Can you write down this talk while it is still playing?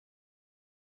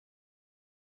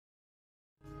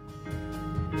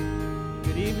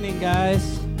morning,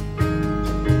 guys.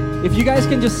 If you guys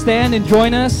can just stand and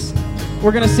join us,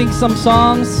 we're going to sing some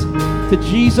songs to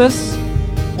Jesus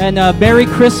and Merry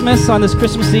Christmas on this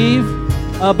Christmas Eve.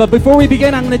 But before we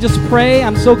begin, I'm going to just pray.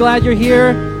 I'm so glad you're here.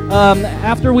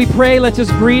 After we pray, let's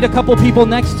just greet a couple people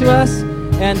next to us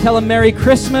and tell them Merry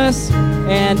Christmas.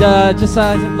 And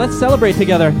let's celebrate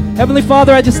together. Heavenly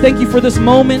Father, I just thank you for this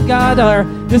moment, God.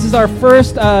 This is our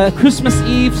first Christmas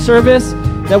Eve service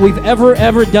that we've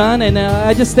ever done. And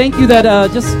I just thank you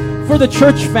that just for the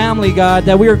church family, God,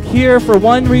 that we are here for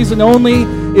one reason only,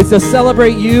 is to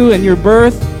celebrate you and your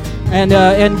birth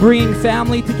and bring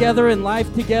family together and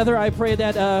life together. I pray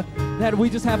that we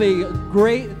just have a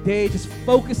great day just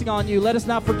focusing on you. Let us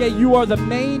not forget you are the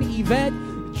main event.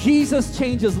 Jesus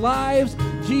changes lives.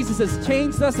 Jesus has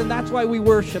changed us, and that's why we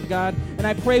worship, God. And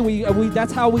I pray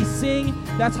that's how we sing,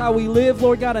 that's how we live,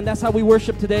 Lord God, and that's how we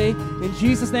worship today. In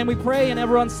Jesus' name we pray, and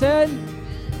everyone said,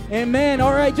 amen.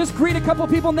 All right, just greet a couple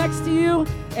people next to you,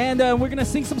 and we're going to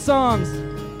sing some songs.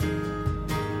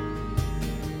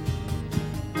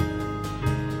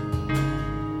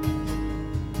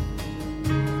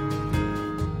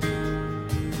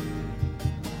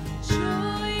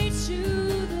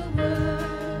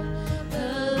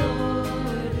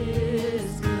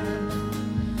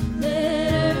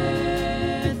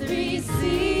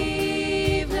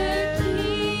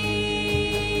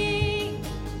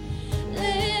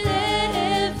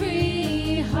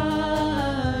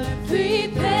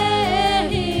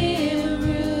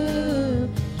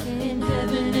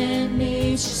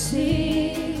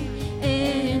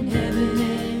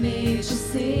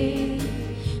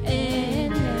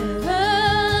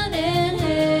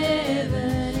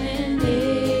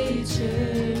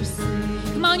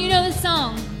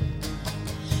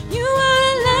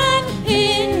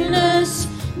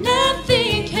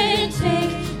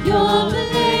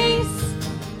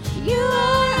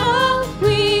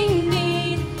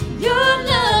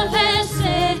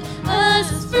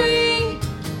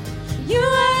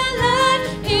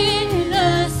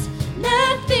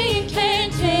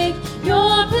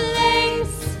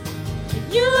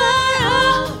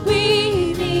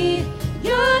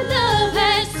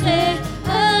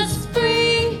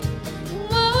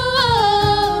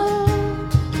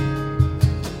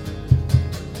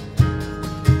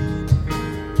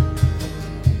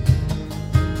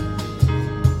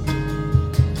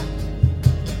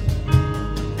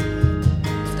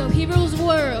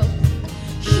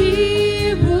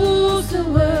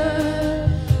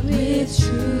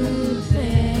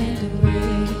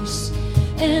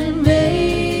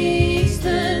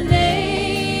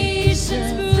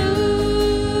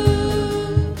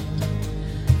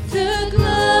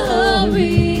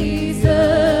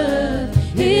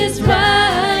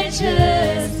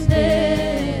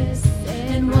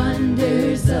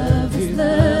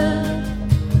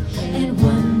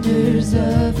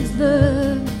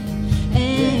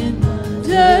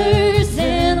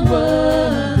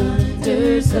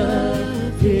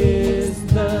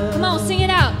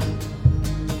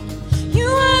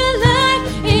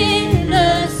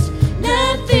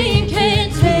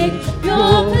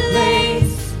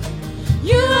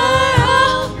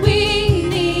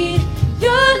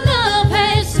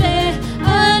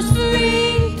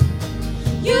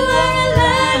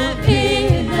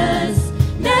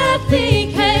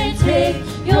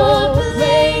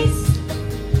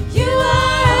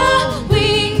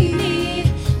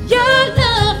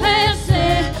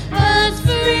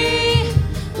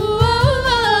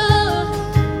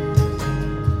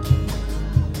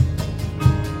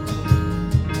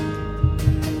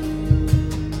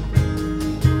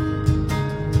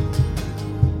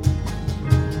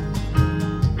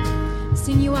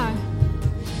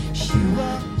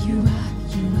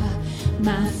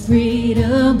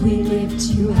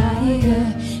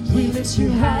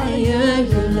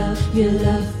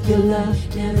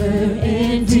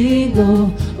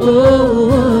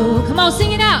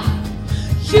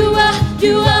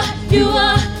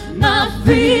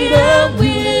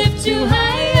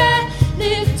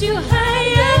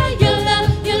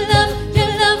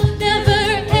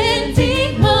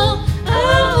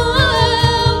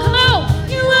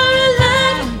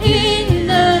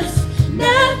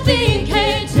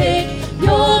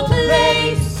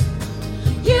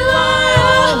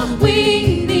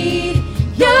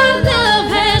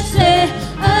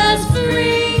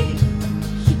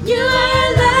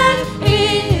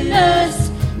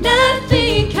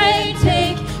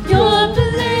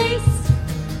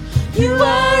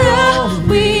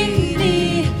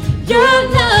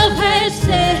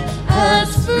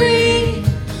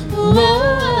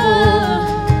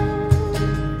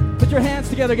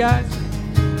 Together, guys.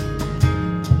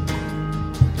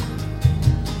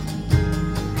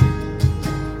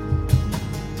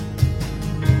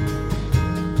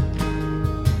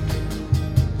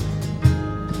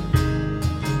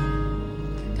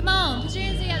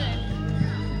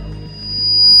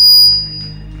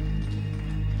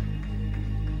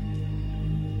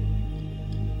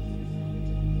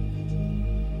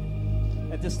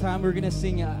 time we're going to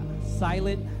sing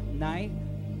Silent Night.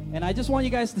 And I just want you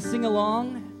guys to sing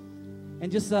along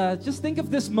and just think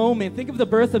of this moment. Think of the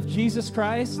birth of Jesus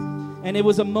Christ. And it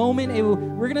was a moment,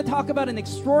 we're going to talk about an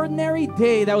extraordinary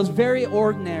day that was very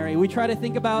ordinary. We try to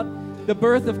think about the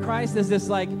birth of Christ as this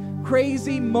like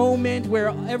crazy moment where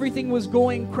everything was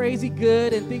going crazy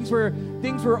good and things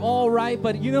were all right.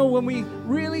 But you know, when we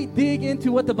really dig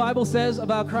into what the Bible says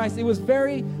about Christ, it was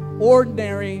very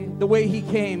ordinary the way he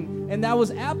came. And that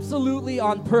was absolutely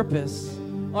on purpose.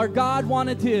 Our God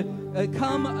wanted to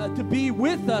come to be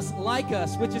with us like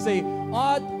us, which is a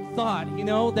odd thought, you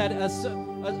know, that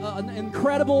an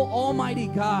incredible almighty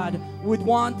God would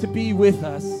want to be with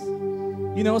us.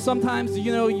 You know, sometimes,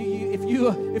 you know,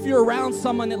 if you're around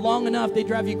someone long enough, they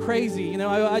drive you crazy. You know,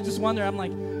 I just wonder, I'm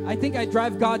like, I think I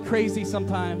drive God crazy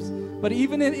sometimes. But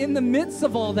even in the midst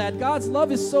of all that, God's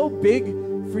love is so big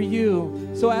for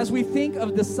you. So as we think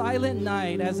of the silent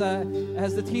night, as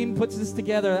the team puts this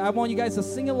together, I want you guys to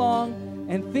sing along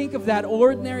and think of that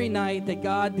ordinary night that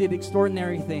God did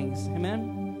extraordinary things.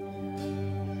 Amen?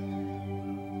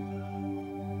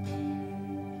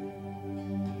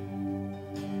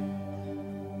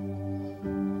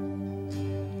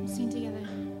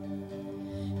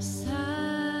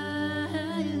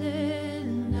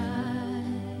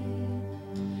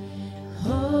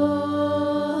 All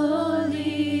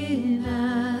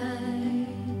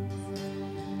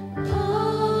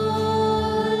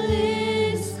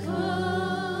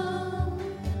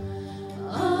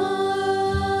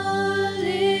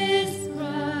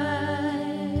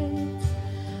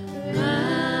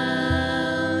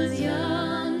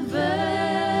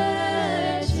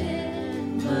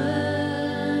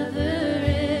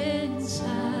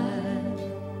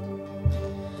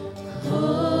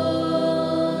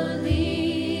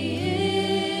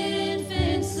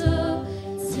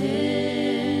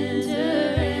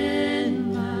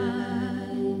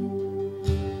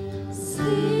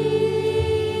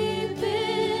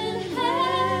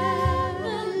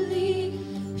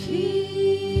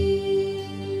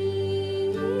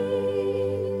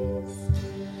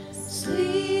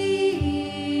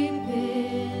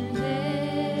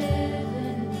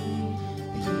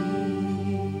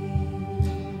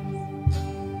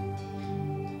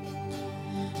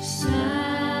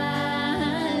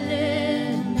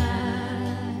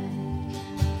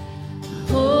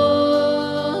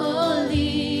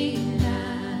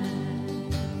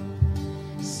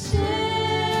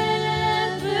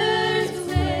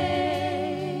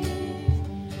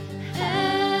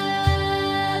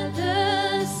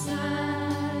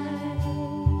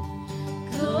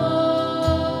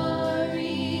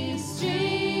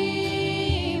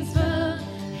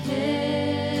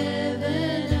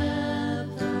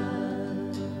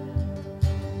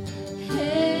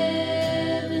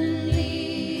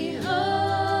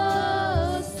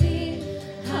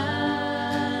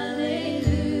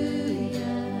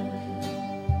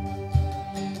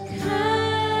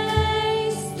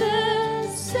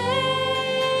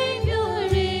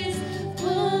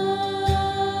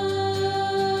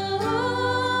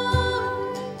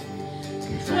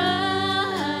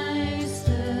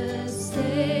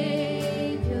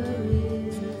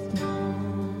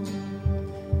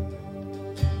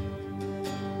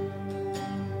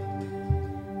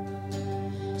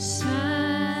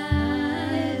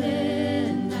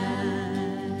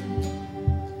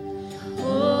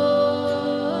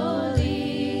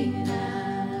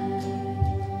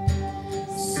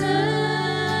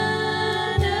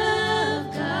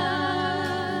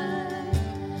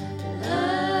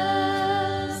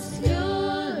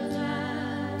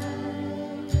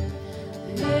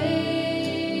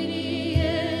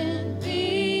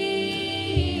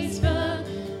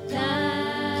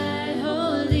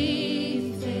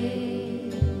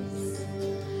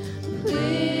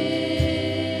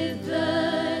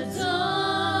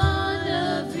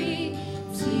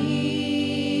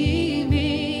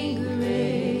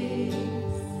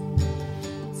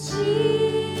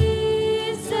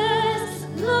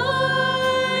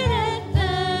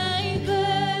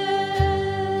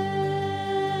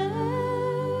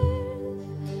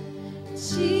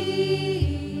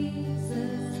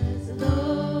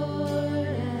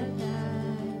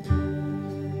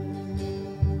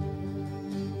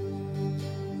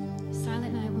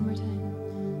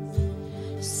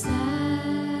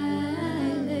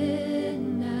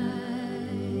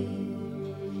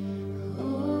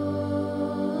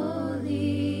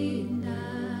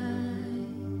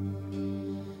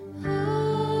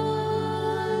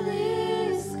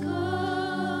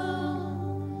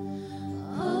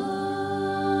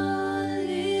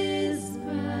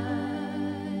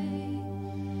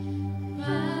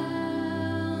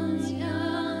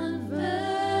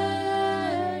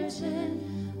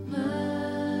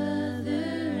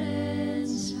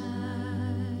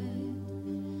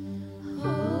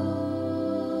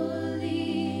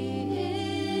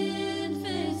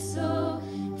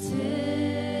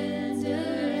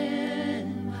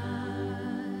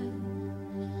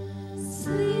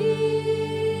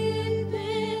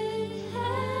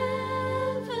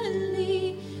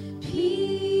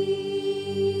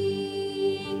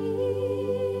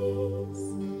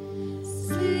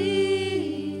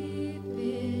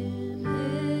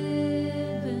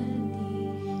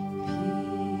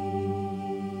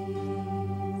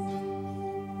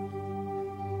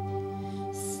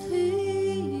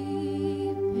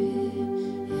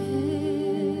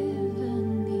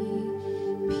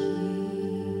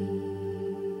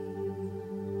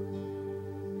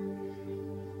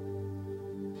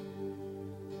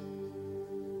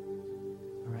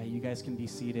guys can be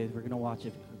seated. We're going to watch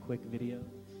a quick video.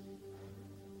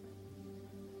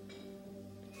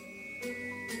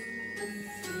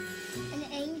 An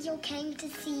angel came to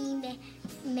see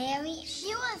Mary.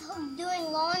 She was doing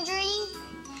laundry,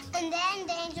 and then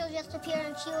the angel just appeared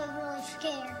and she was really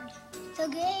scared. So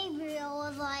Gabriel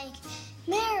was like,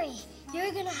 Mary,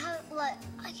 you're gonna have what?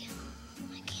 I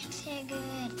can't say it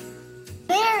good.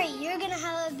 Mary, you're gonna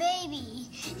have a baby.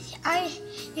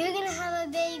 You're gonna have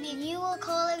a baby and you will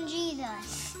call him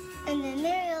Jesus. And then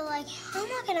Mary was like, I'm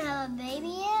not gonna have a baby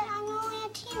yet. I'm only a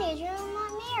teenager. I'm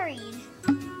not married.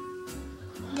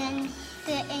 Then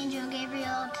the angel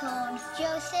Gabriel told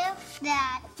Joseph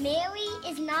that Mary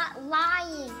is not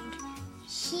lying.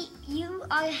 You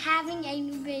are having a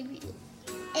new baby.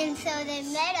 And so they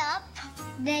met up.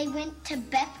 They went to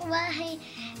Bethlehem,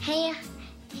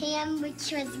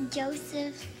 which was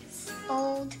Joseph's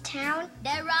old town.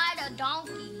 They ride a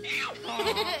donkey. I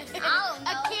don't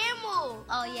know. A camel.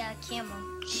 Oh yeah, a camel.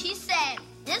 She said,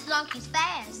 this donkey's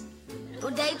fast.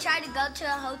 They tried to go to a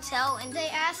hotel and They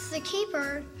asked the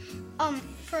keeper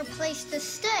for a place to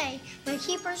stay. The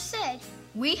keeper said,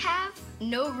 we have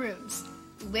no rooms.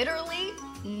 Literally,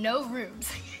 no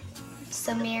rooms.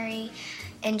 So Mary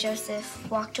and Joseph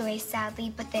walked away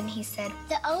sadly, but then he said,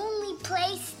 the only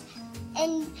place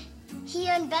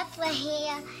here in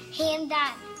Bethlehem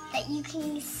that you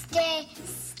can stay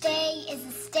is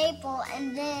a stable.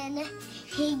 And then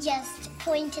he just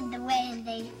pointed the way and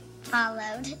they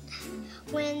followed.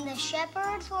 When the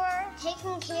shepherds were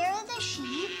taking care of the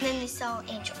sheep, then they saw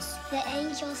angels. the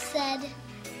angel said,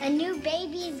 a new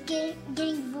baby is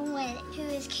getting born, who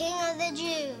is King of the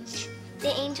Jews.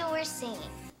 The angel were singing.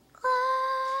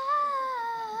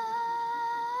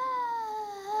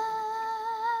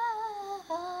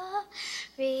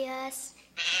 Glorious.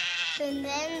 And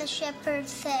then the shepherd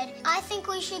said, I think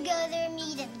we should go there and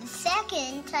meet him. The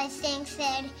second, I think,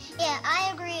 said, yeah,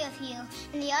 I agree with you.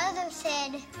 And the other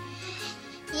said,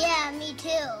 yeah, me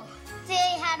too.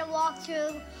 They had to walk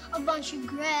through a bunch of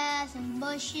grass and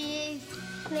bushes,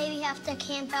 maybe have to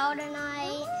camp out a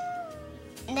night.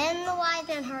 And then the wise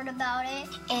men heard about it.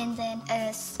 And then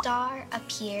a star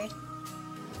appeared.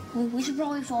 Well, we should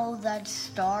probably follow that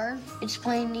star. It's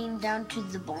pointing down to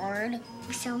the barn.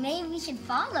 So maybe we should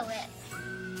follow it.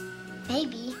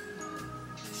 Maybe.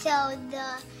 So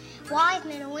the wise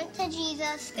men went to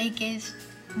Jesus. They gave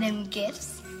them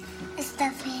gifts. A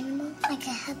stuffed animal, like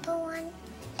a hippo one,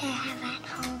 that I have at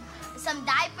home. Some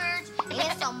diapers,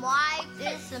 and some wipes,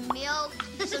 and some milk,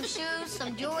 some shoes,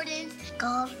 some Jordans.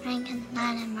 Gold, ring, and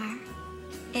diamond.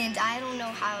 And I don't know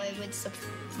how it would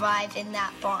survive in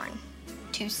that barn.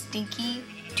 Too stinky,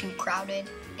 too crowded,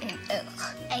 and ugh.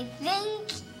 I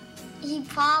think he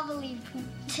probably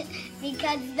pooped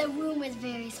because the room is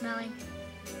very smelly.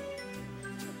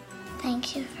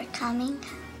 Thank you for coming.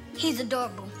 He's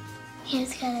adorable.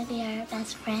 He's gonna be our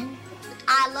best friend.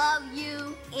 I love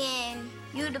you, and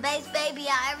you the best baby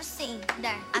I ever seen.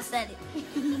 There, I said it.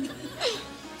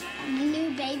 The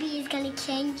new baby is gonna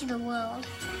change the world.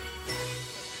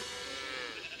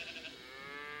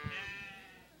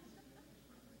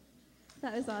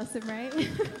 That was awesome, right?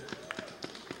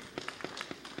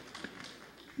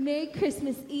 Merry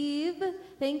Christmas Eve.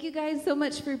 Thank you guys so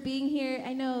much for being here.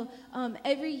 I know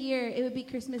every year it would be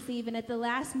Christmas Eve, and at the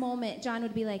last moment, John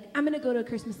would be like, I'm going to go to a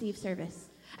Christmas Eve service.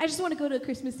 I just want to go to a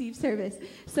Christmas Eve service.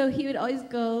 So he would always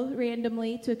go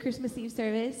randomly to a Christmas Eve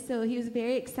service. So he was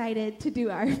very excited to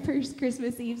do our first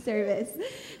Christmas Eve service.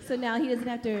 So now he doesn't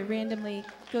have to randomly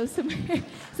go somewhere.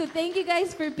 So thank you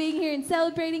guys for being here and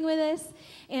celebrating with us.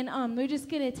 And we're just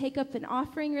going to take up an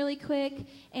offering really quick.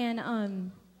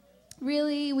 And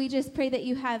really, we just pray that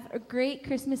you have a great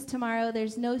Christmas tomorrow.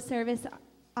 There's no service,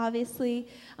 obviously.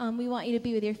 We want you to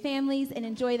be with your families and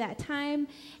enjoy that time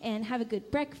and have a good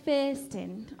breakfast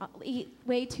and eat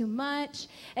way too much.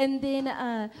 And then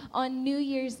on New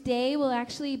Year's Day, we'll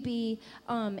actually be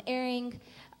airing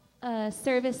a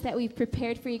service that we've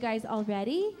prepared for you guys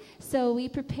already. So we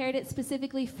prepared it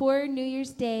specifically for New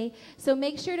Year's Day. So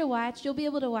make sure to watch. You'll be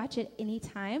able to watch it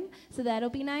anytime. So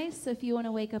that'll be nice. So if you want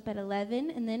to wake up at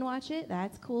 11 and then watch it,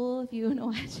 that's cool. If you want to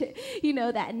watch it,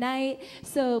 that night.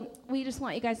 So we just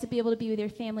want you guys to be able to be with your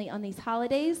family on these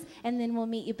holidays. And then we'll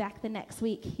meet you back the next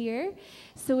week here.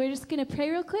 So we're just going to pray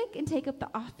real quick and take up the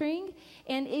offering.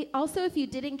 And also, if you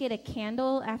didn't get a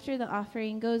candle after the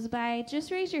offering goes by, just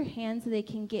raise your hand so they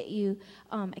can get you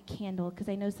a candle, because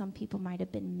I know some people might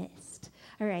have been missed.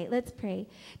 All right, let's pray.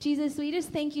 Jesus, we just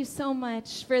thank you so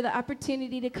much for the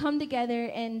opportunity to come together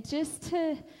and just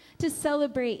to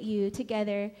celebrate you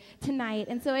together tonight.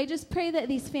 And so I just pray that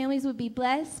these families would be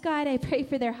blessed, God. I pray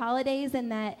for their holidays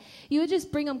and that you would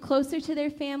just bring them closer to their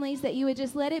families, that you would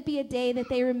just let it be a day that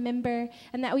they remember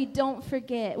and that we don't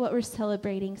forget what we're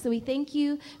celebrating. So we thank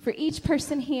you for each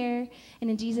person here, and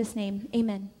in Jesus' name,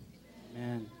 amen.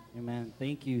 Amen. Amen.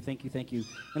 Thank you. Thank you. Thank you.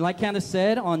 And like Candace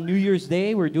said, on New Year's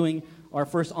Day, we're doing our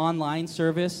first online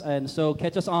service. And so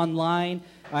catch us online.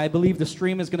 I believe the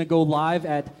stream is going to go live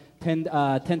at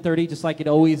 10:30, just like it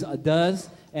always does.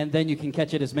 And then you can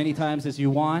catch it as many times as you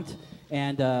want.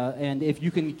 And if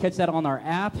you can catch that on our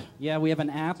app, yeah, we have an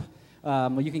app.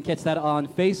 You can catch that on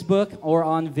Facebook or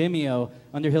on Vimeo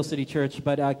under Hill City Church.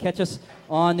 But catch us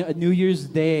on New Year's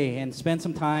Day and spend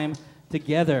some time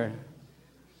together.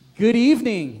 Good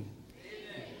evening.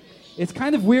 It's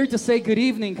kind of weird to say good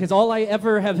evening because all I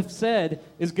ever have said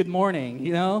is good morning,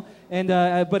 you know? And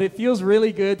but it feels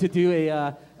really good to do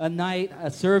a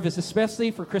service,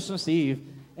 especially for Christmas Eve.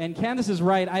 And Candace is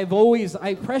right.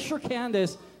 I pressure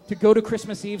Candace to go to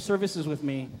Christmas Eve services with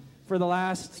me for the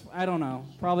last, I don't know,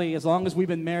 probably as long as we've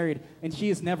been married. And she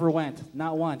has never went,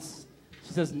 not once.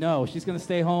 She says no. She's going to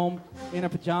stay home in her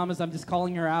pajamas. I'm just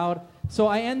calling her out. So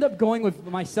I end up going with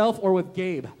myself or with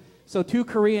Gabe. So 2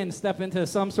 Koreans step into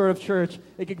some sort of church.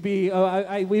 It could be,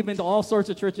 we've been to all sorts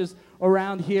of churches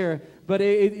around here. But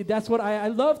that's what I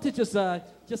love to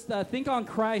just think on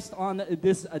Christ on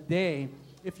this day.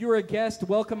 If you're a guest,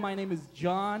 welcome. My name is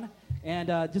John. And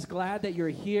just glad that you're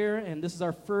here. And this is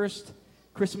our first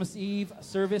Christmas Eve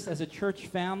service as a church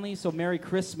family. So Merry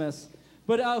Christmas.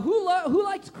 But who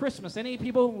likes Christmas? Any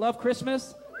people love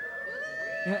Christmas?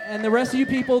 And the rest of you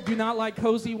people do not like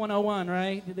Cozy 101,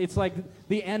 right? It's like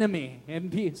the enemy.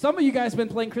 And some of you guys have been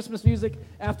playing Christmas music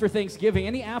after Thanksgiving.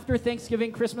 Any after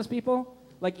Thanksgiving Christmas people?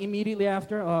 Like immediately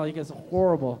after? Oh, you guys are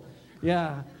horrible.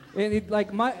 Yeah. And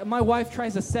like my wife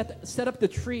tries to set up the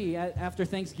tree after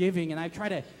Thanksgiving, and I try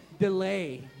to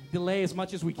delay as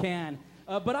much as we can.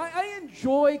 But I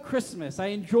enjoy Christmas. I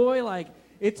enjoy like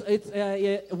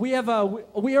we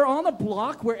are on a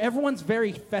block where everyone's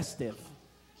very festive.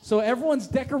 So everyone's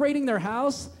decorating their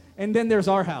house, and then there's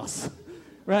our house,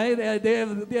 right? They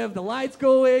have the lights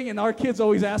going, and our kids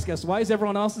always ask us, why is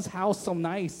everyone else's house so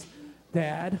nice,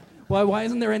 Dad? Why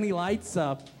isn't there any lights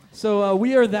up? So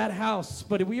we are that house,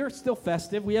 but we are still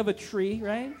festive. We have a tree,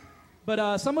 right?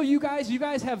 But some of you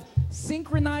guys have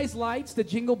synchronized lights to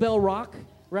Jingle Bell Rock,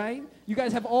 right? You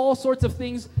guys have all sorts of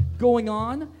things going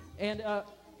on. And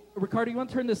Ricardo, you want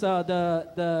to turn this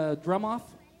the drum off?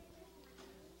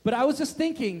 But I was just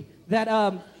thinking that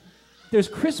there's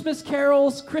Christmas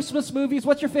carols, Christmas movies.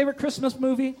 What's your favorite Christmas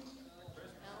movie?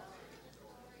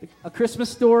 A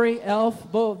Christmas Story,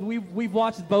 Elf. Both. We've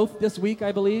watched both this week,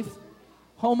 I believe.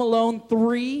 Home Alone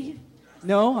 3.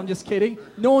 No, I'm just kidding.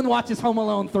 No one watches Home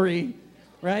Alone 3,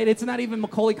 right? It's not even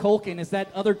Macaulay Culkin. It's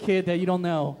that other kid that you don't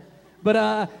know.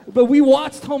 But we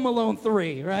watched Home Alone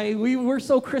 3, right? We're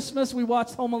so Christmas, we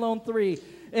watched Home Alone 3.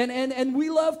 And we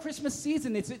love Christmas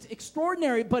season. It's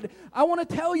extraordinary. But I want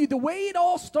to tell you, the way it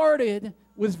all started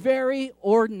was very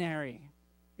ordinary.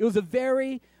 It was a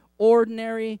very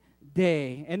ordinary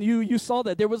day. And you saw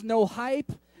that. There was no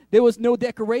hype. There was no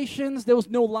decorations. There was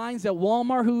no lines at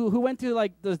Walmart. Who went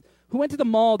to the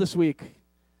mall this week?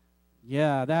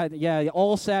 Yeah,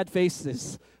 all sad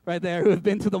faces right there who have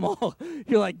been to the mall.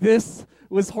 You're like, this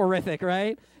was horrific,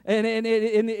 right? But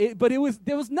there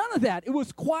was none of that. It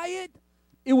was quiet.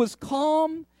 It was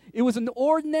calm. It was an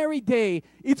ordinary day.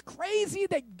 It's crazy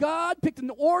that God picked an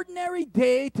ordinary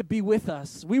day to be with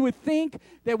us. We would think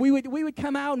that we would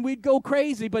come out and we'd go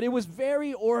crazy, but it was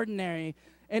very ordinary.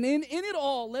 And in it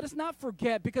all, let us not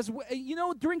forget, because,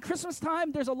 during Christmas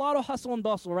time, there's a lot of hustle and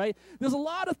bustle, right? There's a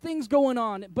lot of things going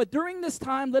on. But during this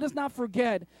time, let us not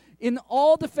forget, in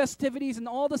all the festivities and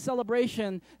all the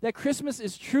celebration, that Christmas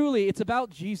is truly, it's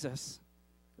about Jesus.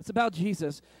 It's about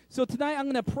Jesus. So tonight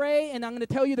I'm going to pray, and I'm going to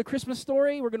tell you the Christmas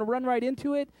story. We're going to run right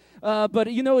into it. We're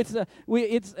going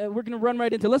to run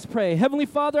right into it. Let's pray. Heavenly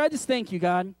Father, I just thank you,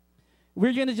 God.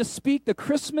 We're going to just speak the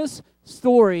Christmas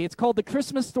story. It's called the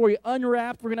Christmas story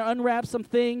unwrapped. We're going to unwrap some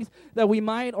things that we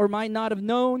might or might not have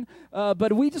known.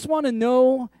 But we just want to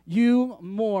know you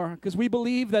more, because we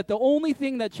believe that the only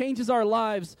thing that changes our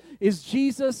lives is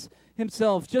Jesus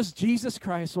himself, just Jesus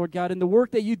Christ, Lord God, and the work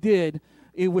that you did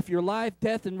with your life,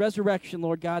 death, and resurrection,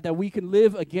 Lord God, that we can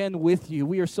live again with you.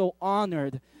 We are so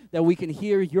honored that we can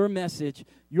hear your message,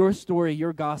 your story,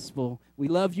 your gospel. We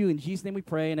love you. In Jesus' name we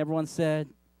pray. And everyone said,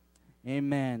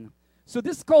 amen. So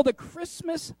this is called the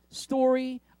Christmas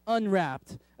story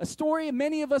unwrapped. A story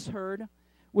many of us heard.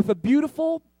 with a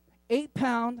beautiful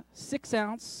 8-pound,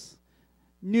 6-ounce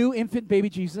new infant baby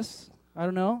Jesus. I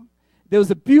don't know. There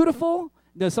was a beautiful,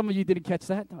 no, some of you didn't catch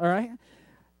that, all right?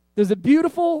 There's a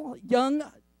beautiful young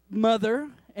mother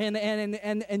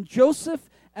and Joseph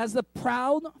as the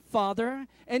proud father.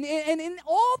 And in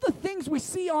all the things we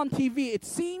see on TV, it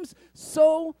seems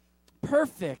so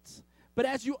perfect. But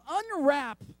as you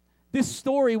unwrap this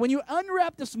story, when you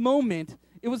unwrap this moment,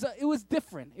 it was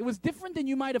different. It was different than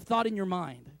you might have thought in your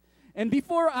mind. And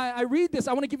before I read this,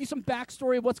 I want to give you some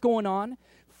backstory of what's going on.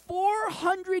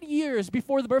 400 years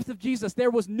before the birth of Jesus, there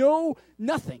was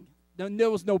nothing. There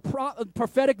was no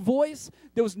prophetic voice.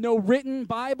 There was no written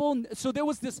Bible. So there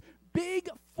was this big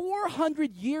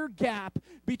 400-year gap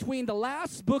between the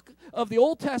last book of the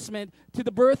Old Testament to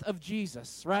the birth of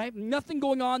Jesus, right? Nothing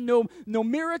going on, no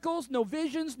miracles, no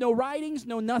visions, no writings,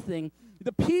 no nothing.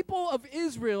 The people of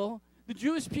Israel, the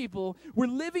Jewish people, were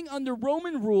living under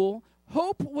Roman rule.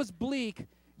 Hope was bleak,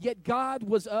 yet God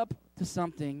was up to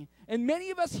something. And many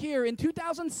of us here in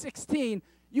 2016,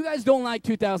 you guys don't like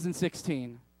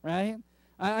 2016, right?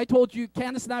 I told you,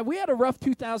 Candace and I, we had a rough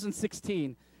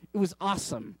 2016. It was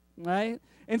awesome, right?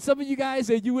 And some of you guys,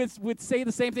 you would say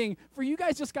the same thing. For you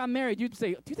guys just got married, you'd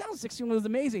say, 2016 was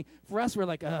amazing. For us, we're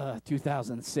like,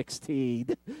 2016.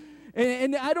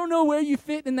 And I don't know where you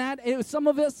fit in that. Some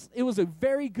of us, it was a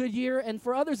very good year. And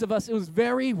for others of us, it was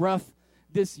very rough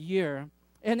this year.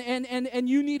 And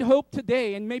you need hope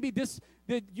today. And maybe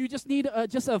you just need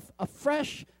just a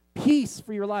fresh peace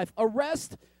for your life, a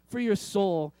rest for your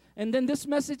soul. And then this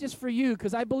message is for you,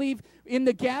 because I believe in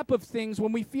the gap of things,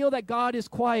 when we feel that God is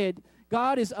quiet,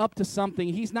 God is up to something.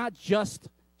 He's not just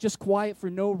quiet for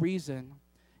no reason.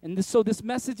 And so this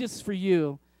message is for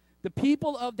you. The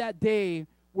people of that day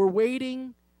were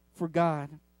waiting for God.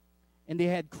 And they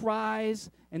had cries,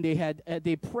 and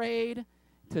they prayed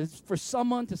for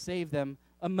someone to save them,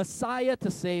 a Messiah to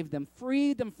save them,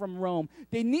 free them from Rome.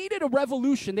 They needed a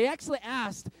revolution. They actually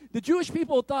asked. The Jewish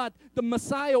people thought the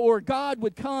Messiah or God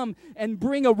would come and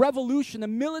bring a revolution, a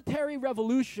military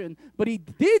revolution. But he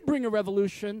did bring a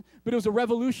revolution, but it was a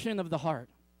revolution of the heart.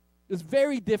 It was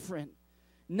very different.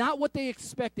 Not what they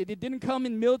expected. It didn't come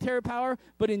in military power,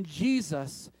 but in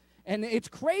Jesus. And it's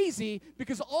crazy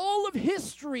because all of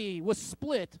history was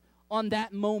split on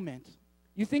that moment.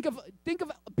 You think of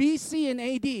BC and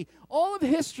AD. All of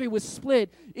history was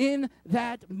split in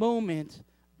that moment.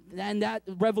 And that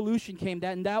revolution came,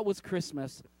 and that was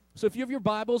Christmas. So if you have your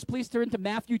Bibles, please turn to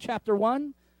Matthew chapter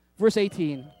 1, verse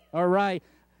 18. All right.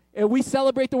 And we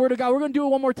celebrate the Word of God. We're going to do it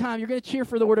one more time. You're going to cheer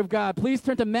for the Word of God. Please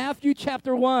turn to Matthew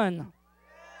chapter 1.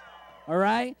 All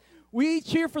right. We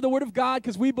cheer for the Word of God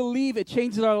because we believe it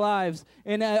changes our lives.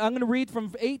 And I'm going to read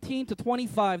from 18 to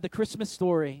 25, the Christmas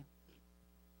story.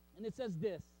 And it says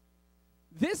this.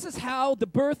 This is how the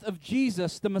birth of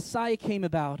Jesus, the Messiah, came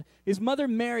about. His mother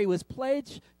Mary was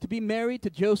pledged to be married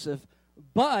to Joseph.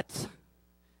 But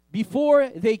before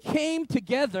they came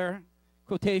together,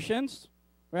 quotations,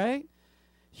 right?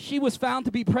 She was found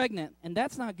to be pregnant. And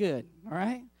that's not good, all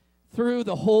right? Through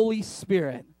the Holy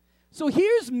Spirit. So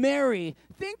here's Mary.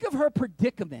 Think of her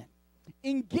predicament.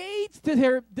 Engaged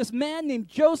to this man named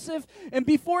Joseph. And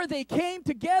before they came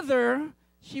together,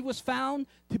 she was found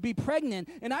to be pregnant.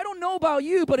 And I don't know about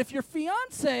you, but if your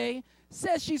fiance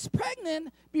says she's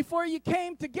pregnant before you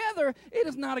came together, it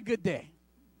is not a good day.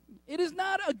 It is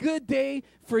not a good day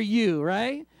for you,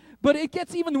 right? But it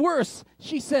gets even worse.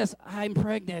 She says, I'm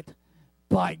pregnant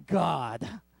by God.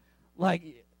 Like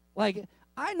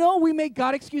I know we make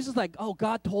God excuses like, oh,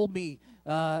 God told me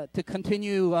to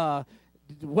continue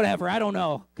whatever, I don't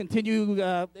know, continue,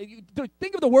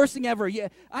 think of the worst thing ever. Yeah,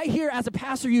 I hear, as a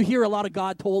pastor, you hear a lot of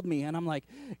God told me, and I'm like,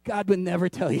 God would never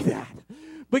tell you that.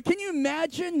 But can you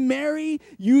imagine Mary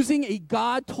using a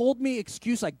God told me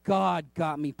excuse like, God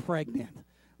got me pregnant?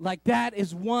 Like, that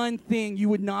is one thing you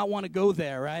would not want to go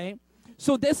there, right?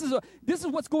 So this is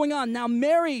what's going on. Now,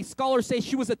 Mary, scholars say,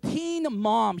 she was a teen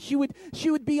mom. She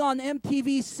would be on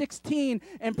MTV 16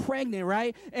 and pregnant,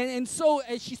 right? And so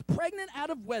as she's pregnant out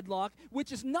of wedlock,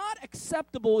 which is not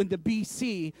acceptable in the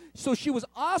BC. So she was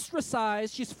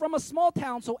ostracized. She's from a small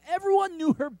town, so everyone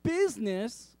knew her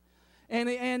business.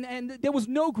 And there was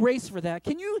no grace for that.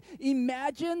 Can you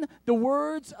imagine the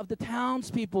words of the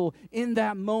townspeople in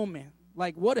that moment?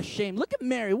 Like, what a shame. Look at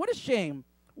Mary. What a shame.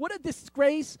 What a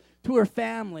disgrace to her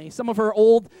family. Some of her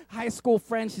old high school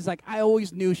friends, she's like, I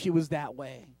always knew she was that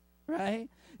way, right?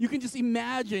 You can just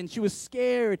imagine she was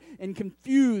scared and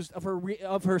confused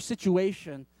of her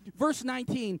situation. Verse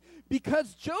 19,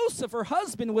 because Joseph, her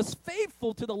husband, was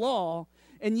faithful to the law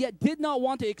and yet did not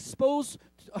want to expose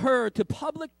her to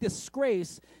public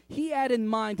disgrace, he had in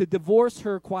mind to divorce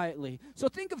her quietly. So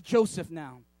think of Joseph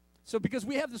now. So because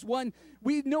we have this one,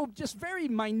 we know just very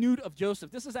minute of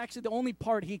Joseph. This is actually the only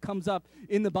part he comes up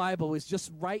in the Bible, is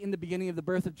just right in the beginning of the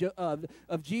birth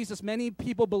of Jesus. Many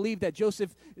people believe that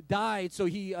Joseph died, so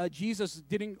Jesus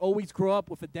didn't always grow up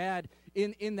with a dad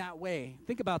in that way.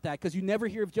 Think about that, because you never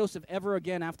hear of Joseph ever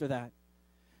again after that.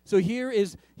 So here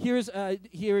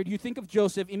you think of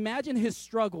Joseph. Imagine his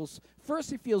struggles.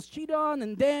 First he feels cheated on,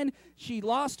 and then she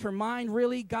lost her mind.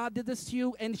 Really, God did this to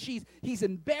you, and he's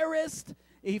embarrassed.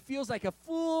 He feels like a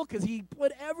fool because he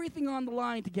put everything on the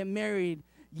line to get married.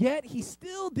 Yet he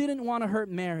still didn't want to hurt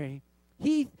Mary.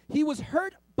 He was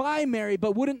hurt by Mary,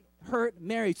 but wouldn't hurt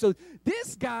Mary. So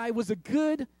this guy was a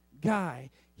good guy.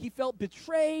 He felt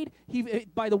betrayed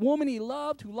by the woman he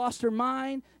loved, who lost her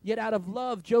mind. Yet out of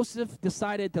love, Joseph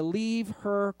decided to leave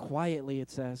her quietly, it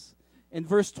says. In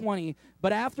verse 20,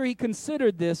 but after he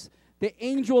considered this, the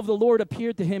angel of the Lord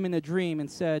appeared to him in a dream and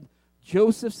said,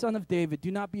 Joseph, son of David, do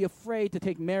not be afraid to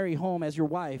take Mary home as your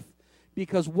wife,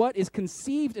 because what is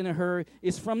conceived in her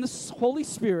is from the Holy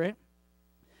Spirit.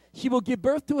 She will give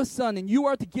birth to a son, and you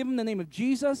are to give him the name of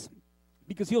Jesus,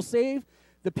 because he'll save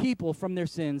the people from their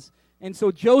sins. And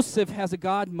so Joseph has a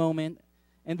God moment,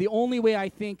 and the only way I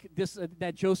think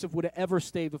that Joseph would have ever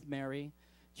stayed with Mary,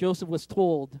 Joseph was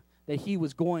told that he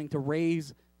was going to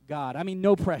raise God. I mean,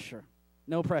 no pressure,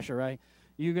 right?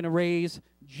 You're going to raise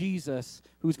Jesus,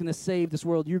 who's going to save this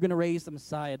world. You're going to raise the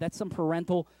Messiah. That's some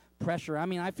parental pressure. I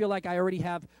mean, I feel like I already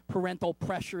have parental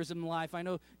pressures in life. I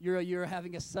know you're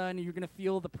having a son, and you're going to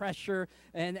feel the pressure.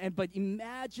 But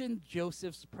imagine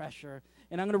Joseph's pressure.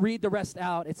 And I'm going to read the rest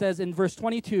out. It says in verse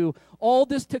 22, all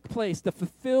this took place to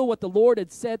fulfill what the Lord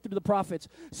had said through the prophets.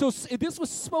 So this was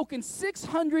spoken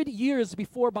 600 years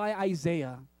before by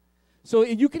Isaiah. So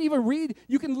you can even read,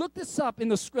 you can look this up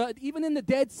in even in the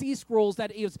Dead Sea Scrolls,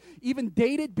 that is even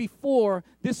dated before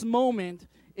this moment.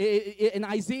 And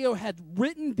Isaiah had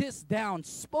written this down,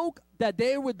 spoke that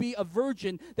there would be a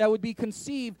virgin that would be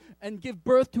conceived and give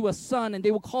birth to a son, and they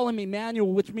will call him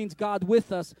Emmanuel, which means God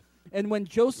with us. And when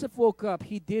Joseph woke up,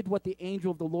 he did what the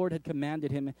angel of the Lord had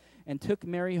commanded him and took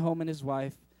Mary home and his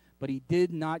wife, but he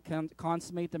did not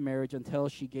consummate the marriage until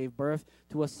she gave birth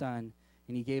to a son,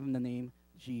 and he gave him the name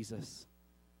Jesus.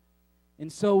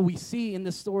 And so we see in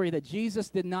this story that Jesus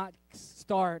did not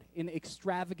start in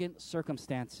extravagant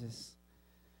circumstances,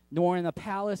 nor in a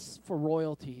palace for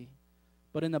royalty,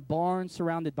 but in a barn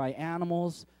surrounded by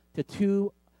animals to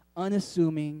two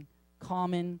unassuming,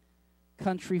 common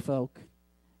country folk.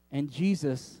 And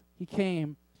Jesus,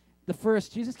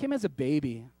 Jesus came as a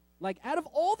baby. Like, out of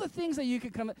all the things that you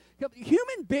could come,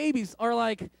 human babies are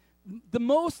like the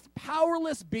most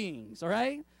powerless beings, all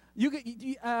right?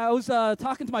 I was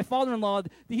talking to my father-in-law.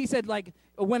 He said, like,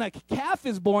 when a calf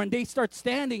is born, they start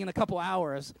standing in a couple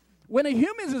hours. When a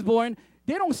human is born,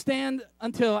 they don't stand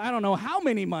until I don't know how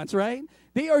many months, right?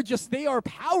 They are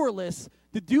powerless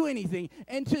to do anything.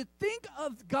 And to think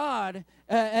of God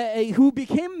who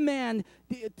became man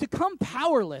to come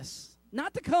powerless,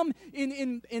 not to come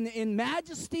in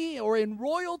majesty or in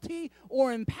royalty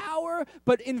or in power,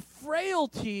 but in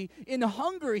frailty, in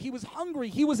hunger. He was hungry.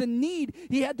 He was in need.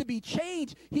 He had to be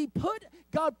changed.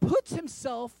 God puts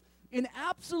himself in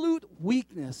absolute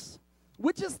weakness,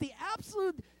 which is the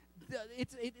absolute.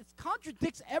 It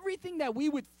contradicts everything that we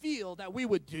would feel that we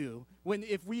would do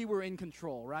if we were in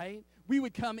control, right? We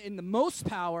would come in the most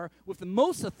power with the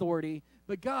most authority,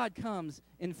 but God comes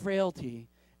in frailty.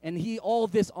 And all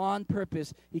this on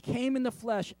purpose. He came in the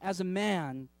flesh as a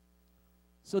man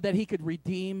so that he could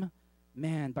redeem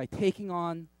man by taking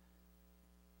on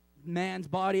man's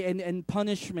body and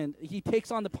punishment. He takes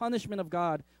on the punishment of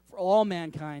God for all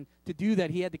mankind. To do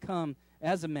that, he had to come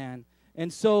as a man.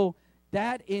 And so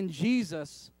that in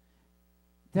Jesus,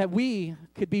 that we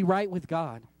could be right with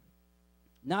God.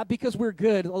 Not because we're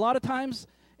good. A lot of times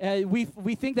we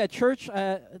think that church,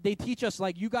 they teach us,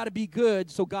 like, you got to be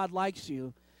good so God likes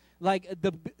you. Like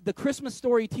the Christmas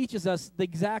story teaches us the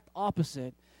exact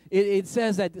opposite. It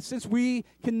says that since we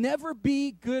can never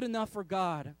be good enough for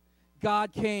God,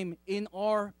 God came in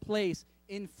our place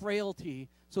in frailty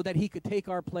so that he could take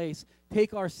our place,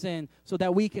 take our sin, so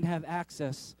that we can have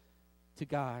access to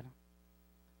God.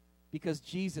 Because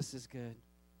Jesus is good.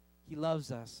 He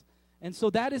loves us. And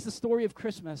so that is the story of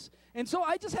Christmas. And so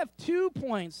I just have 2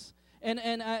 points,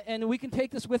 and we can take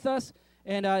this with us.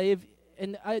 And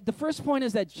the first point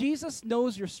is that Jesus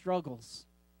knows your struggles.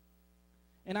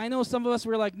 And I know some of us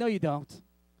were like, no, you don't.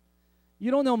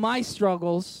 You don't know my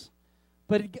struggles.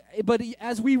 But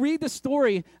as we read the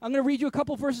story, I'm going to read you a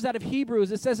couple verses out of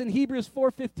Hebrews. It says in Hebrews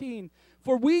 4:15,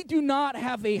 "For we do not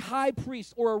have a high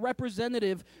priest or a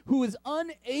representative who is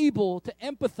unable to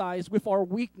empathize with our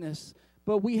weakness,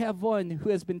 but we have one who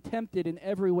has been tempted in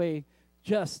every way,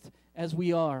 just as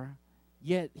we are,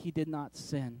 yet he did not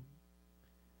sin."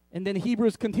 And then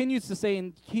Hebrews continues to say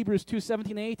in Hebrews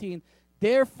 2:17 and 18,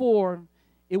 "Therefore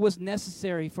it was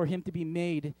necessary for him to be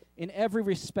made in every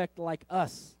respect like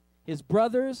us, his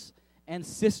brothers and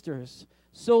sisters,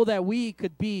 so that he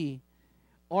could be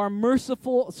our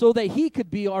merciful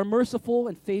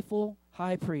and faithful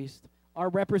high priest, our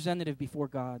representative before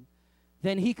God.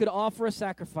 Then he could offer a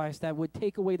sacrifice that would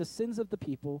take away the sins of the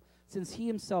people, since he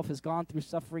himself has gone through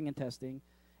suffering and testing."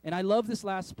 And I love this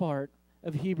last part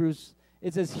of Hebrews.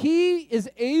 It says, "He is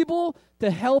able to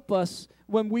help us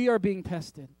when we are being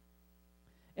tested."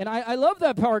 And I love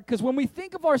that part, because when we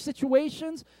think of our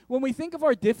situations, when we think of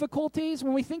our difficulties,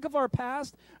 when we think of our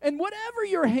past, and whatever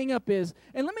your hang-up is,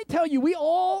 and let me tell you, we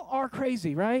all are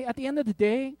crazy, right? At the end of the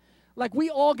day, like, we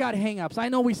all got hang-ups. I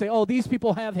know we say, oh, these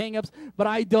people have hang-ups, but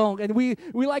I don't. And we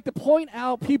like to point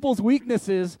out people's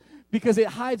weaknesses because it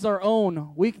hides our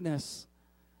own weakness.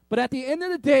 But at the end of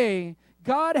the day,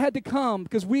 God had to come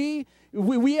because we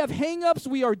have hang-ups,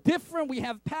 we are different, we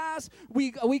have past,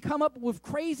 we come up with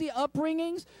crazy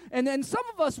upbringings, and then some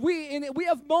of us, we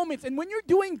have moments, and when you're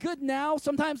doing good now,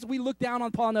 sometimes we look down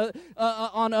upon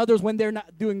on others when they're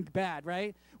not doing bad,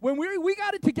 right? When we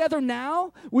got it together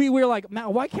now, we're like,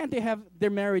 man, why can't they have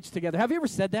their marriage together? Have you ever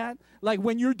said that? Like,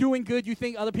 when you're doing good, you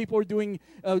think other people are doing,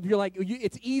 you're like,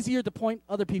 it's easier to point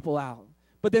other people out.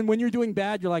 But then when you're doing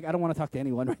bad, you're like, I don't want to talk to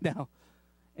anyone right now.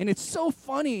 And it's so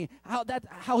funny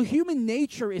how human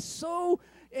nature is so,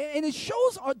 and it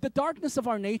shows the darkness of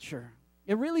our nature.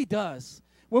 It really does.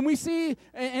 When we see,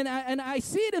 and I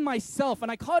see it in myself,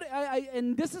 and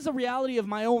and this is a reality of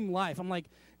my own life. I'm like,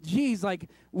 geez, like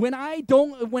when I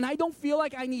don't feel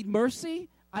like I need mercy,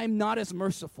 I'm not as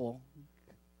merciful.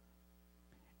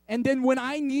 And then when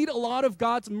I need a lot of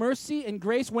God's mercy and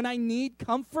grace, when I need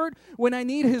comfort, when I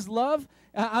need His love,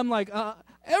 I'm like,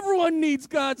 everyone needs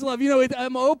God's love. You know,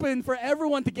 I'm open for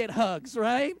everyone to get hugs,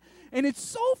 right? And it's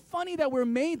so funny that we're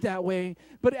made that way.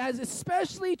 But as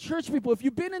especially church people, if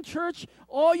you've been in church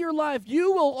all your life,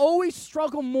 you will always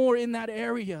struggle more in that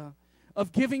area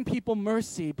of giving people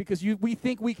mercy, because we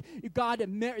think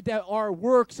that our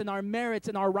works and our merits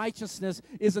and our righteousness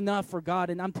is enough for God.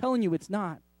 And I'm telling you, it's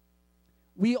not.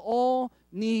 We all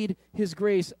need His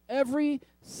grace every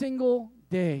single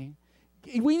day.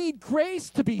 We need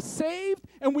grace to be saved,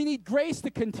 and we need grace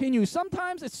to continue.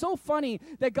 Sometimes it's so funny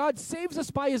that God saves us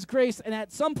by His grace, and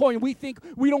at some point we think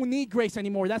we don't need grace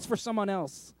anymore. That's for someone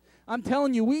else. I'm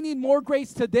telling you, we need more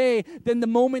grace today than the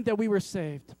moment that we were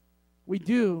saved. We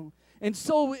do. And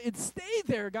so stay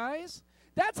there, guys.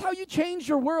 That's how you change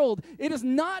your world. It is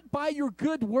not by your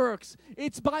good works.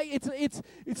 It's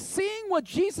seeing what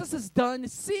Jesus has done,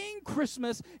 seeing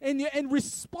Christmas, and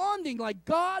responding like,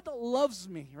 God loves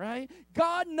me, right?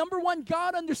 God, number one,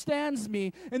 God understands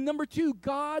me. And number two,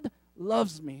 God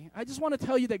loves me. I just want to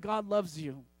tell you that God loves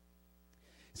you.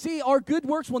 See, our good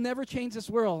works will never change this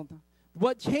world.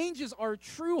 What changes our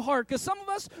true heart, because some of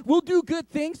us will do good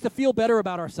things to feel better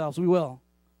about ourselves. We will.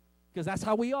 Because that's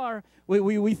how we are.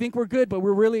 We think we're good, but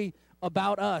we're really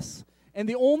about us. And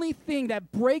the only thing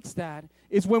that breaks that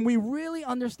is when we really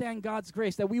understand God's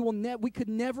grace, that we could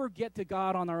never get to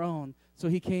God on our own. So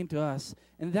He came to us.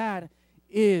 And that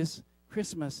is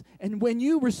Christmas. And when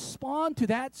you respond to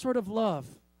that sort of love,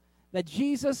 that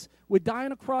Jesus would die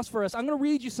on a cross for us, I'm going to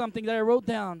read you something that I wrote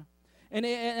down. And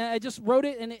I just wrote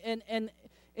it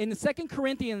in 2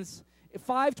 Corinthians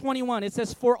 5:21. It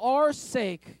says, "For our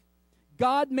sake,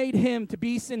 God made Him to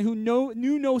be sin who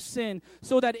knew no sin,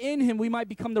 so that in Him we might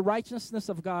become the righteousness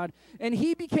of God. And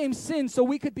He became sin so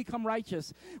we could become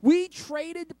righteous." We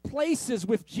traded places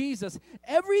with Jesus.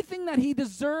 Everything that He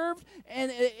deserved and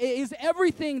is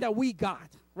everything that we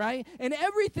got, right? And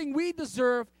everything we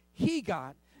deserve, He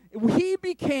got. He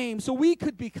became so we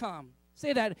could become.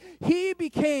 Say that. He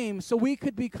became so we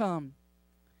could become.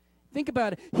 Think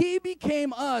about it. He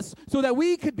became us so that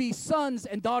we could be sons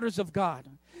and daughters of God.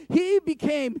 He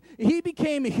became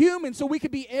human so we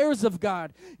could be heirs of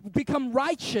God, become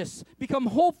righteous, become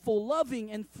hopeful,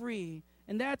 loving, and free.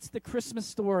 And that's the Christmas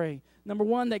story. Number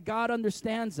one, that God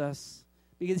understands us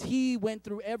because He went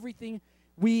through everything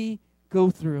we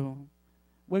go through.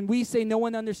 When we say no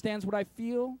one understands what I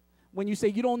feel, when you say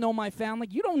you don't know my family,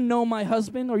 you don't know my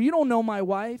husband, or you don't know my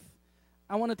wife,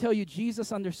 I want to tell you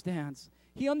Jesus understands.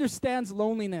 He understands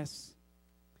loneliness.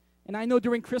 And I know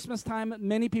during Christmas time,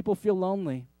 many people feel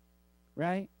lonely,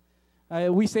 right?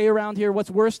 We say around here,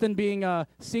 what's worse than being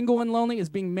single and lonely is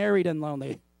being married and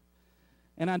lonely.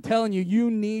 And I'm telling you, you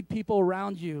need people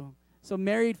around you. So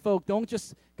married folk, don't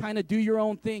just kind of do your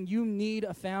own thing. You need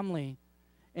a family.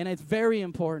 And it's very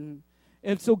important.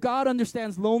 And so God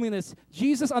understands loneliness.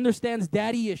 Jesus understands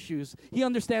daddy issues. He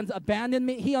understands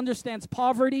abandonment. He understands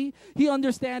poverty. He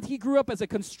grew up as a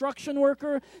construction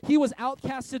worker. He was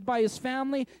outcasted by his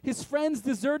family. His friends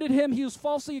deserted him. He was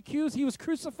falsely accused. He was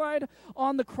crucified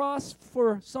on the cross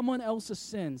for someone else's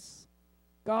sins.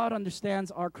 God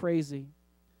understands our crazy.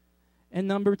 And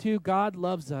number 2, God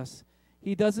loves us.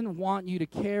 He doesn't want you to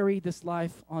carry this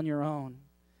life on your own.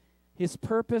 His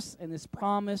purpose and his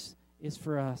promise is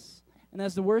for us. And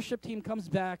as the worship team comes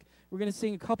back, we're going to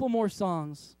sing a couple more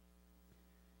songs.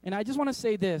 And I just want to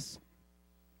say this.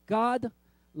 God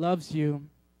loves you.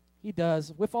 He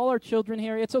does. With all our children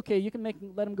here, it's okay. You can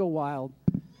let them go wild.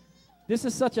 This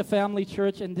is such a family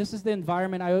church, and this is the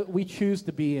environment we choose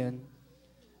to be in.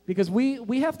 Because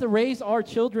we have to raise our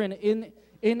children in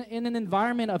an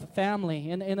environment of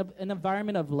family, in an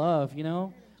environment of love, you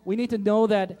know. We need to know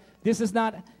that this is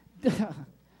not...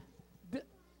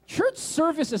 Church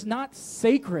service is not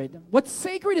sacred. What's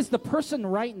sacred is the person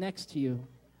right next to you.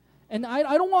 And I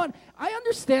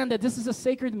understand that this is a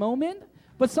sacred moment,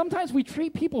 but sometimes we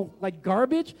treat people like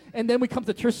garbage, and then we come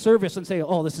to church service and say,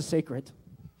 oh, this is sacred.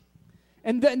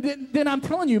 And then I'm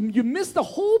telling you, you miss the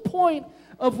whole point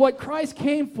of what Christ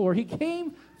came for. He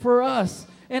came for us.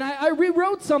 And I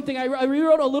rewrote something. I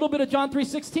rewrote a little bit of John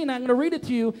 3:16. I'm going to read it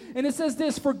to you. And it says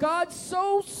this, for God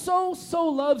so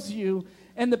loves you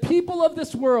and the people of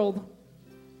this world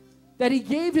that he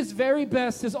gave his very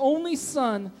best, his only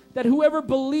son, that whoever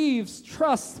believes,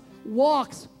 trusts,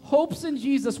 walks, hopes in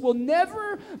Jesus will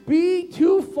never be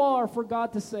too far for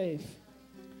God to save,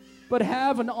 but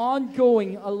have an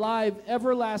ongoing, alive,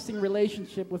 everlasting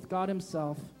relationship with God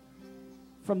himself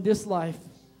from this life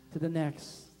to the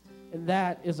next. And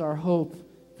that is our hope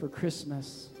for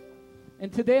Christmas.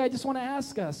 And today I just want to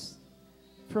ask us,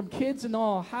 from kids and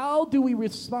all, how do we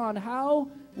respond? How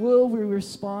will we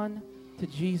respond to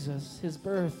Jesus, his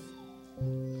birth?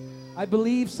 I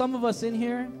believe some of us in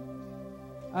here,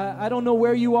 I don't know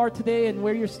where you are today and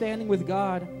where you're standing with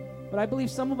God, but I believe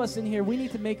some of us in here, we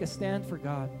need to make a stand for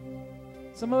God.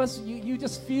 Some of us, you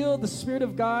just feel the Spirit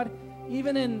of God,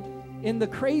 even in the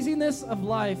craziness of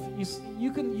life,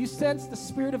 you sense the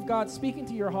Spirit of God speaking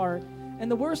to your heart, and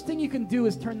the worst thing you can do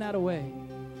is turn that away.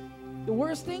 The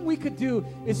worst thing we could do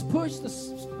is push the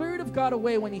Spirit of God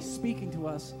away when he's speaking to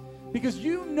us, because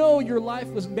you know your life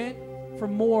was meant for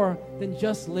more than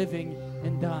just living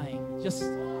and dying, just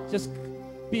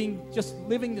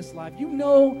living this life. You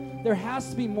know there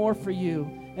has to be more for you,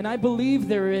 and I believe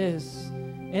there is,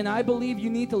 and I believe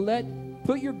you need to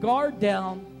put your guard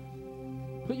down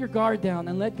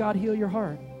and let God heal your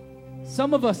heart.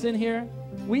 Some of us in here,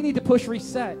 we need to push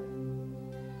reset.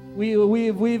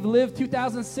 We've lived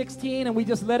 2016 and we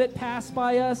just let it pass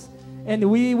by us, and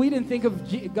we didn't think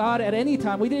of God at any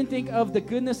time. We didn't think of the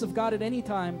goodness of God at any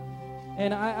time.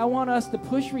 And I want us to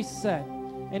push reset.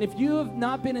 And if you have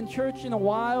not been in church in a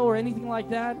while or anything like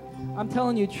that, I'm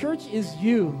telling you, church is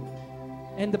you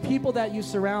and the people that you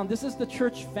surround. This is the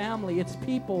church family. It's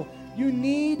people. You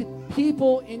need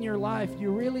people in your life.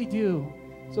 You really do.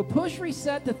 So push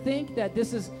reset to think that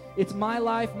it's my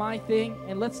life, my thing,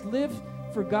 and let's live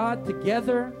for God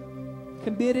together,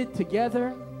 committed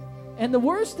together. And the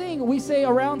worst thing we say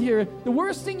around here, the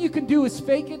worst thing you can do is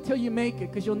fake it till you make it,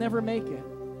 because you'll never make it.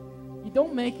 You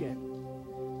don't make it.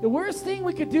 The worst thing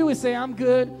we could do is say, I'm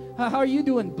good. How are you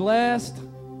doing? Blessed.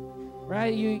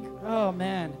 Right? Oh,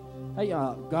 man.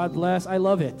 God bless. I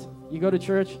love it. You go to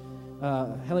church.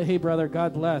 Hey, brother,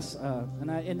 God bless.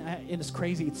 And it's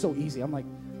crazy. It's so easy. I'm like,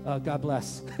 God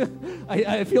bless.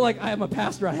 I feel like I am a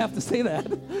pastor. I have to say that.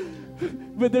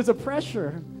 But there's a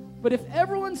pressure. But if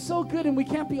everyone's so good and we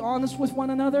can't be honest with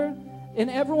one another, and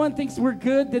everyone thinks we're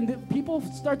good, then people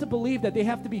start to believe that they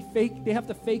have to be fake. They have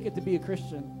to fake it to be a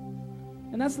Christian.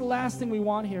 And that's the last thing we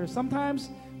want here. Sometimes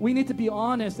we need to be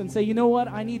honest and say, you know what?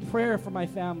 I need prayer for my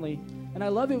family. And I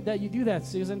love it that you do that,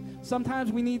 Susan.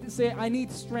 Sometimes we need to say, I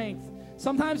need strength.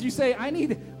 Sometimes you say, I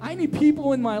need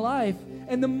people in my life.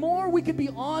 And the more we could be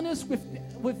honest with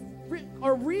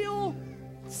our real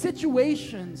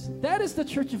situations, that is the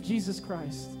Church of Jesus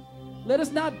Christ. Let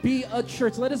us not be a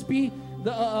church. Let us be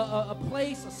a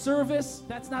place, a service.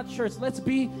 That's not church. Let's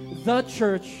be the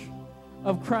church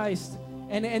of Christ.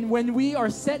 And when we are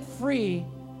set free,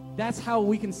 that's how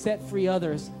we can set free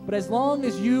others. But as long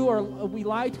as we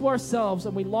lie to ourselves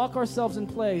and we lock ourselves in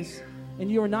place and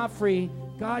you are not free,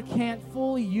 God can't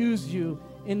fully use you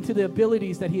into the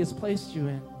abilities that he has placed you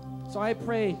in. So I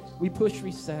pray we push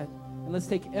reset, and let's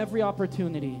take every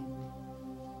opportunity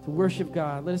to worship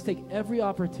God. Let us take every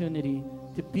opportunity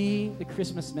to be the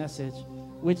Christmas message,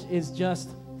 which is just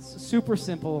super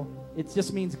simple. It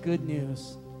just means good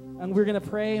news. And we're going to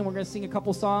pray, and we're going to sing a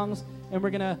couple songs, and we're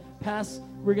going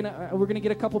to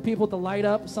get a couple people to light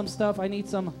up some stuff. I need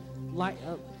some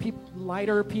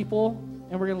lighter people,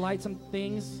 and we're going to light some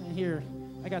things. And here,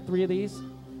 I got 3 of these.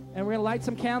 And we're going to light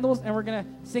some candles, and we're going to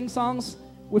sing songs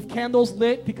with candles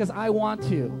lit because I want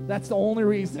to. That's the only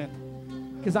reason.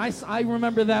 Because I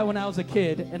remember that when I was a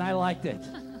kid, and I liked it.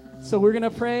 So we're going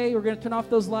to pray. We're going to turn off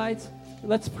those lights.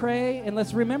 Let's pray, and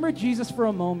let's remember Jesus for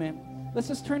a moment. Let's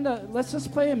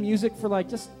just play a music for like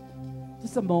just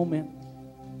a moment.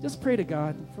 Just pray to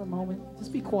God for a moment.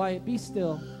 Just be quiet. Be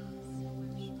still.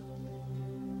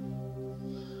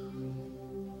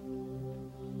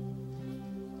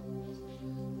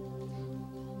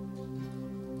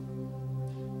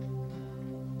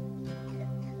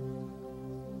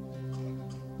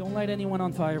 Don't light anyone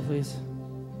on fire, please.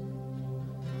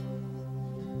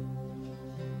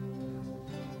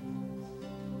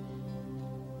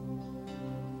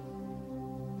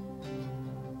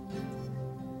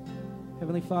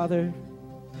 Heavenly Father,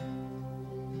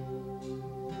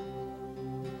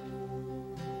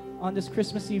 on this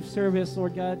Christmas Eve service,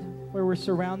 Lord God, where we're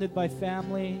surrounded by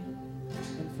family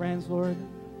and friends, Lord,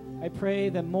 I pray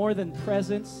that more than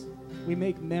presents, we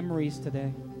make memories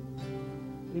today.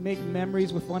 We make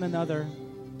memories with one another.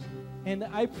 And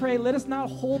I pray, let us not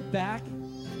hold back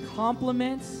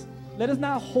compliments. Let us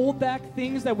not hold back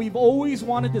things that we've always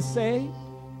wanted to say.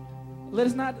 Let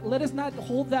us not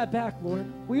hold that back, Lord.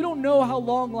 We don't know how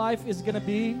long life is going to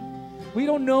be. We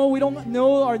don't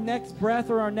know our next breath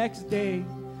or our next day.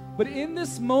 But in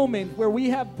this moment where we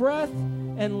have breath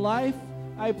and life,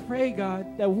 I pray,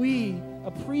 God, that we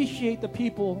appreciate the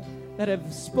people that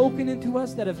have spoken into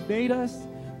us, that have made us.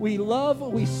 We love,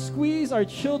 we squeeze our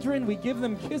children, we give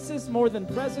them kisses more than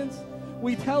presents.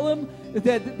 We tell them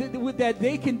that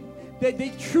they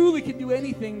truly can do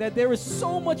anything, that there is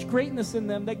so much greatness in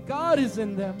them, that God is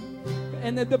in them.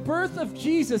 And that the birth of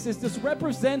Jesus is just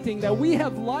representing that we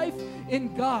have life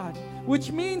in God,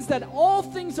 which means that all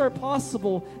things are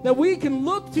possible, that we can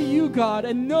look to you, God,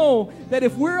 and know that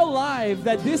if we're alive,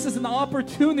 that this is an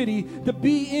opportunity to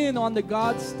be in on the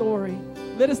God story.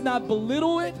 Let us not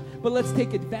belittle it, but let's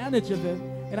take advantage of it.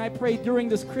 And I pray during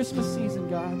this Christmas season,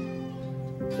 God,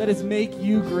 let us make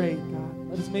you great, God.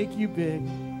 Let us make you big.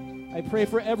 I pray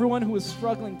for everyone who is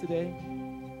struggling today.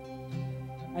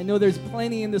 I know there's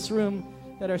plenty in this room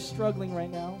that are struggling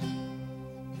right now.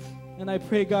 And I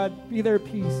pray, God, be their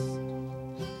peace.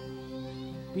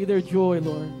 Be their joy,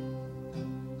 Lord.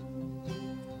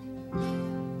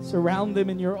 Surround them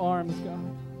in your arms, God.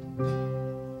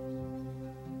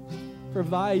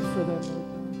 Provide for them, Lord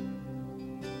God.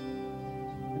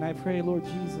 And I pray, Lord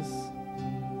Jesus,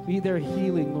 be their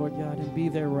healing, Lord God, and be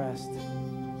their rest.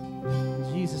 In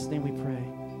Jesus' name we pray.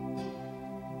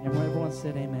 And everyone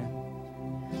said amen.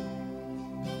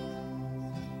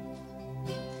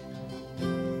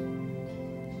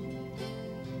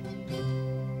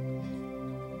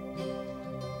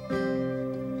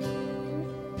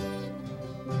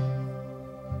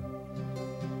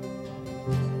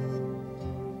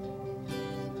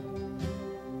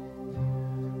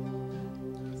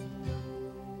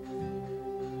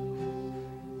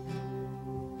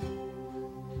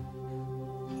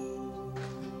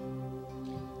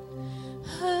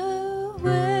 Oh.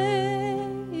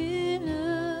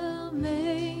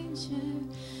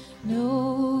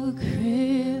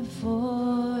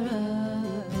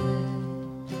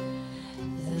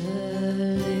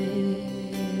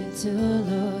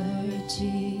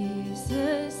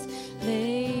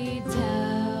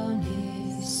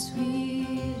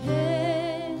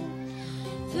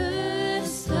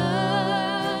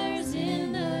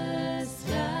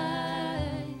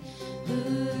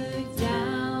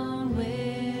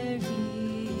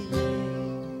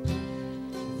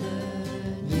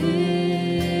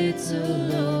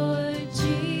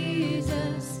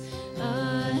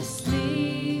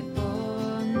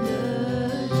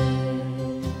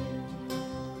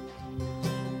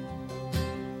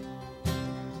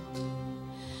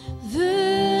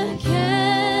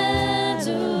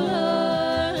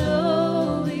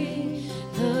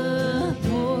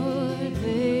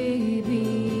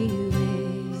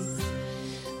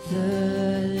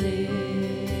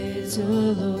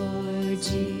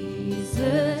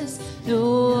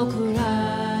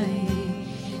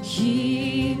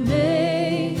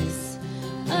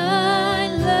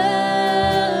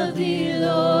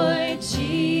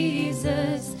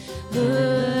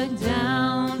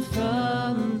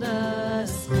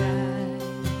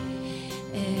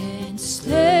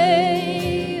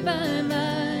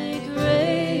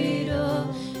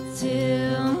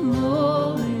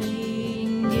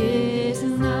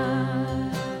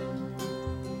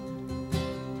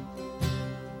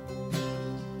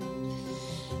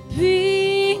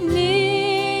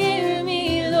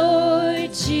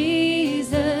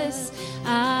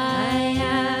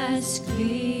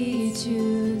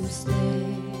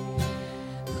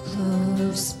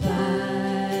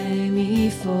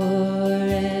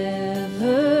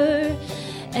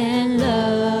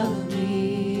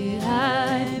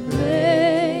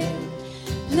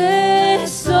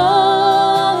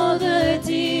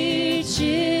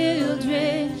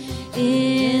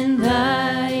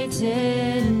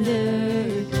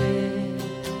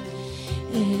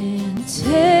 and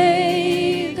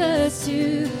take us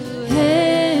to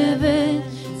heaven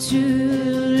to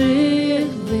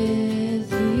live with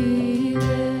thee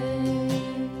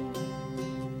there.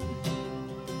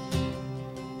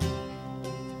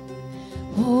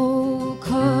 Oh,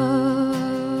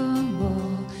 come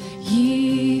all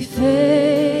ye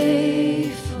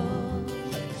faithful,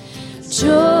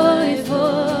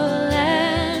 joyful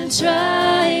and triumphant.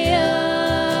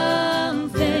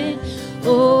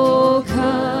 Oh,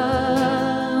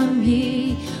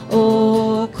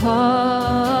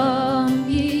 come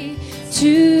ye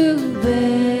to Bethlehem.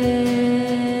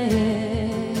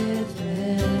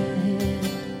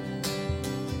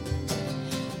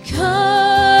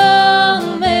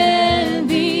 Come and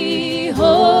behold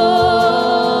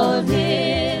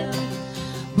him,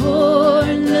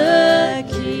 born the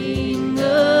King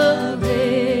of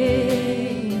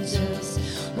ages.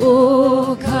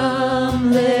 Oh,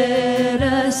 come, let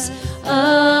us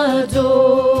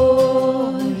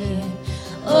adore him.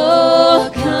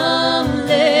 Oh, come,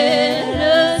 let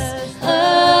us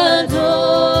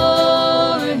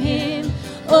adore him.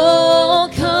 Oh,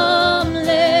 come,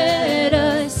 let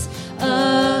us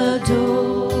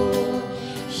adore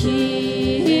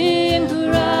him,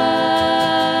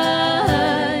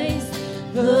 Christ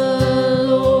the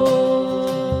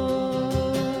Lord.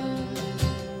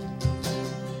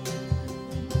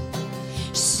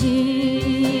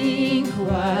 Sing,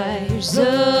 choirs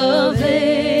of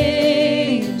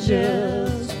angels,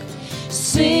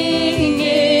 sing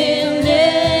in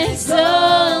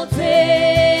exaltation.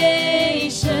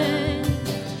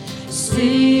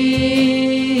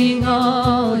 Sing,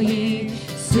 all ye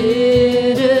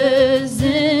citizens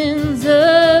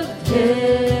of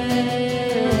heaven.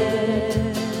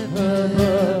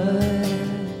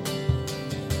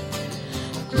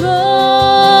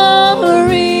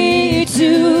 Glory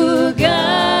to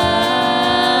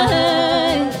God,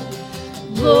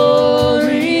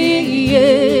 glory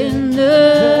in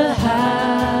the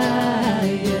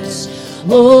highest.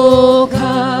 Oh,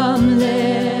 come,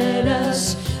 let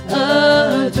us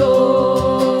adore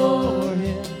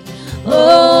him.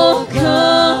 Oh,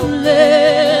 come,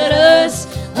 let us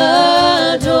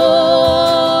adore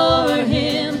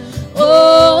him.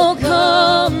 Oh,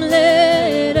 come,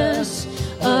 let us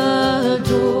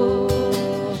adore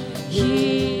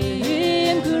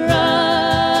him, Christ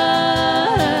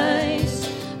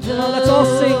the Now let's all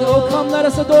sing, oh, come, let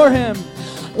us adore him.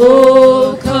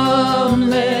 Oh, come,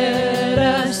 let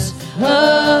us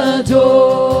adore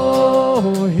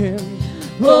him.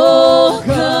 Oh,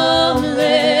 come,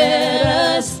 let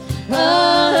us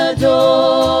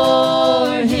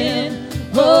adore him.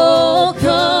 Oh,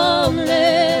 come,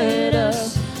 let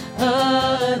us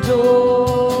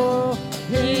adore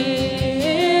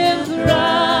him, Christ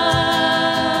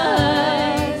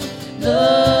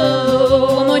the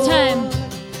Lord. One more time.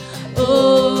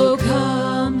 Oh,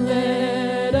 come,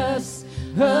 let us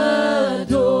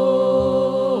adore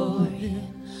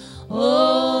him.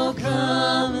 Oh,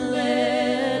 come,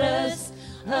 let us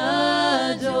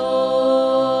adore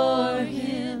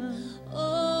him.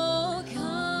 Oh,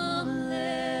 come,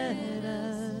 let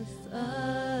us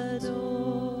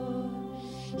adore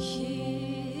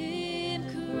him,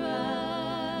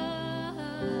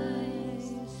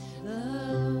 Christ the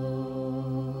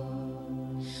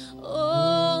Lord.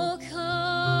 Oh,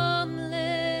 come,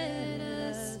 let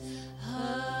us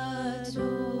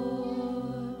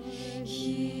adore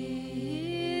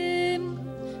him,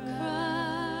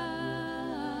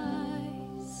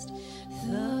 Christ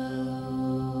the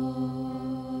Lord.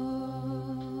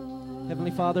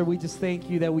 Heavenly Father, we just thank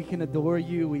you that we can adore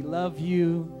you. We love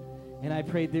you. And I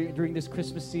pray during this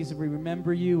Christmas season, we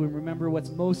remember you and remember what's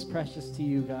most precious to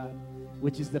you, God,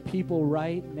 which is the people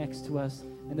right next to us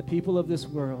and the people of this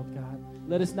world, God.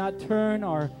 Let us not turn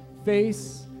our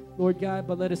face, Lord God,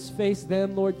 but let us face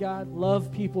them, Lord God.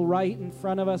 Love people right in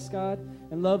front of us, God,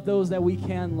 and love those that we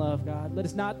can love, God. Let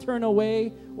us not turn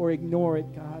away or ignore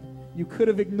it, God. You could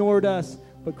have ignored us,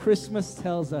 but Christmas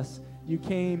tells us you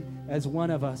came as one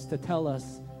of us to tell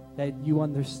us that you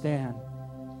understand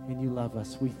and you love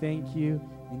us. We thank you.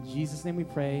 In Jesus' name we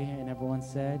pray. And everyone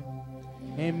said,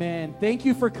 amen. Thank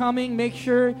you for coming. Make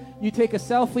sure you take a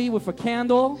selfie with a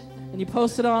candle and you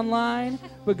post it online.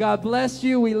 But God bless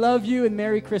you. We love you. And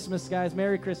Merry Christmas, guys.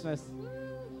 Merry Christmas.